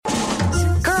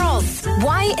girls,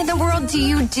 why in the world do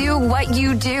you do what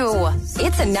you do?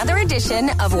 It's another edition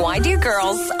of Why Do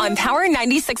Girls on Power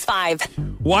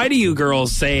 96.5. Why do you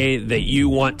girls say that you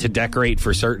want to decorate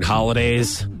for certain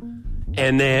holidays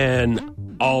and then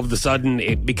all of a sudden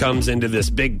it becomes into this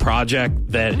big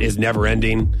project that is never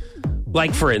ending?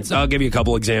 Like, for instance, I'll give you a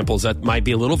couple examples that might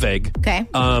be a little vague. Okay.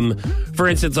 For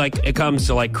instance, like it comes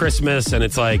to like Christmas and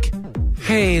it's like,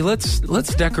 hey, let's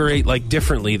decorate like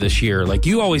differently this year. Like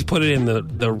you always put it in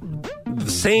the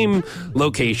same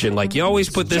location. Like you always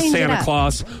put this Santa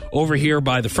Claus over here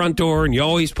by the front door and you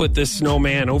always put this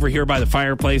snowman over here by the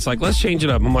fireplace. Like, let's change it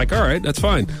up. I'm like, all right, that's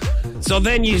fine. So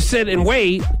then you sit and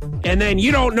wait and then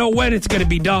you don't know when it's going to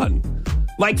be done.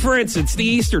 Like, for instance, the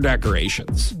Easter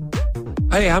decorations.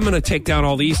 Hey, I'm going to take down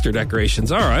all the Easter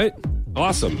decorations. All right.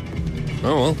 Awesome.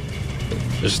 Oh, well,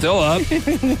 they're still up.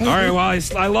 All right, well,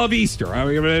 I love Easter.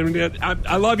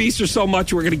 I love Easter so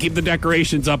much, we're going to keep the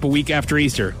decorations up a week after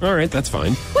Easter. All right, that's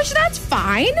fine. Which, that's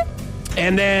fine.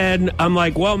 And then I'm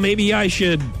like, well, maybe I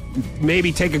should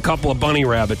take a couple of bunny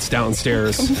rabbits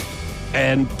downstairs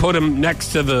and put them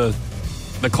next to the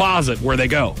closet where they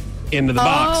go. Into the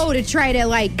box. Oh, to try to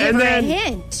like give her a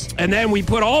hint. And then we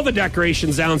put all the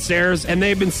decorations downstairs, and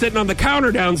they've been sitting on the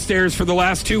counter downstairs for the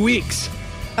last 2 weeks.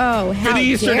 Oh, how for the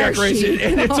Easter decoration. She?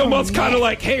 And it's almost kind of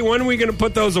like, hey, when are we going to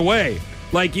put those away?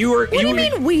 Like you were. What do you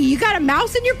mean we? You got a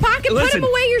mouse in your pocket? Listen, put them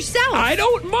away yourself. I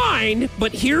don't mind,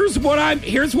 but here's what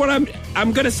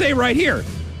I'm going to say right here.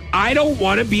 I don't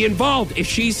want to be involved. If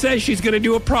she says she's going to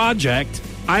do a project,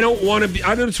 I don't want to be.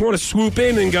 I just want to swoop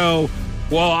in and go,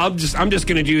 well, I'm just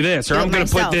going to do this, or I'm going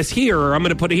to put this here, or I'm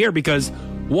going to put it here, because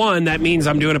one, that means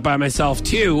I'm doing it by myself.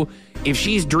 Two, if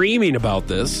she's dreaming about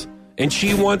this and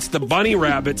she wants the bunny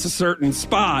rabbits a certain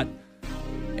spot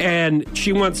and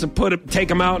she wants to take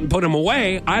them out and put them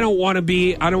away, I don't want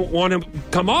to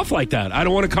come off like that. I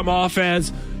don't want to come off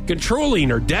as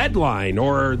controlling or deadline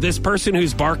or this person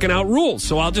who's barking out rules.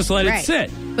 So I'll just let it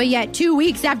sit. But yet 2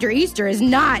 weeks after Easter is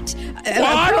not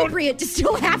appropriate to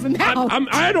still have them out.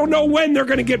 I don't know when they're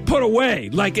going to get put away.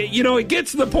 Like, it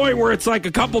gets to the point where it's like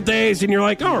a couple days and you're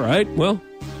like, all right, well,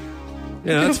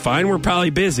 yeah, that's fine. We're probably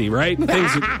busy, right?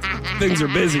 Things are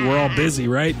busy. We're all busy,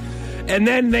 right? And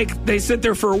then they sit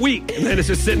there for a week, and then it's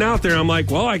just sitting out there. I'm like,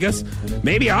 well, I guess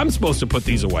maybe I'm supposed to put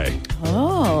these away.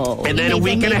 Oh. And then a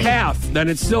week and a half, then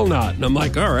it's still not. And I'm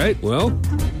like, all right, well,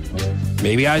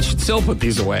 maybe I should still put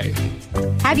these away.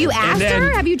 Have you asked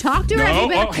her? Have you talked to her?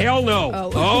 No, hell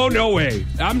no. Oh, no way.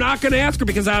 I'm not going to ask her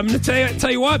because I'm going to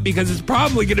tell you what, because it's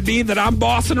probably going to be that I'm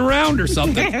bossing around or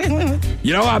something.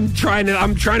 I'm trying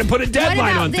to put a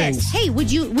deadline on things. Hey,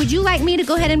 would you like me to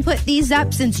go ahead and put these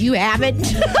up since you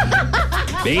haven't?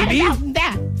 Maybe. What about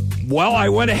that? Well, I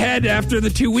went ahead after the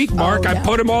 2-week mark. Oh, no. I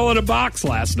put them all in a box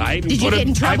last night. Did you get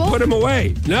in trouble? I put them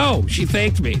away. No, she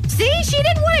thanked me. See, she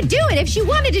didn't want to do it. If she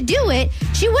wanted to do it,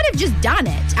 she would have just done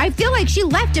it. I feel like she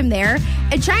left him there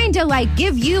and trying to like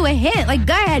give you a hint. Like,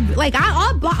 go ahead. Like,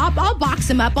 I'll box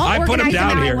him up. I put him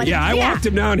down here. I walked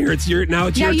him down here. It's your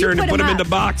turn to put him in the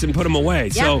box and put him away.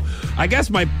 Yep. So I guess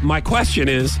my question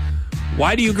is,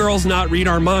 why do you girls not read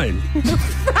our mind?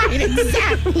 Right,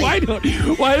 exactly. Why don't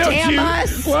Damn you?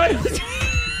 Us.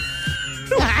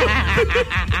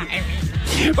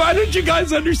 Why don't you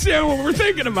guys understand what we're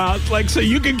thinking about? Like, so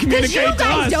you can communicate to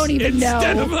us don't even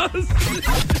instead know. of us.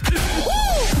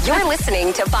 You're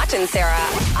listening to Foch and Sarah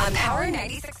on Power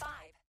 96.5.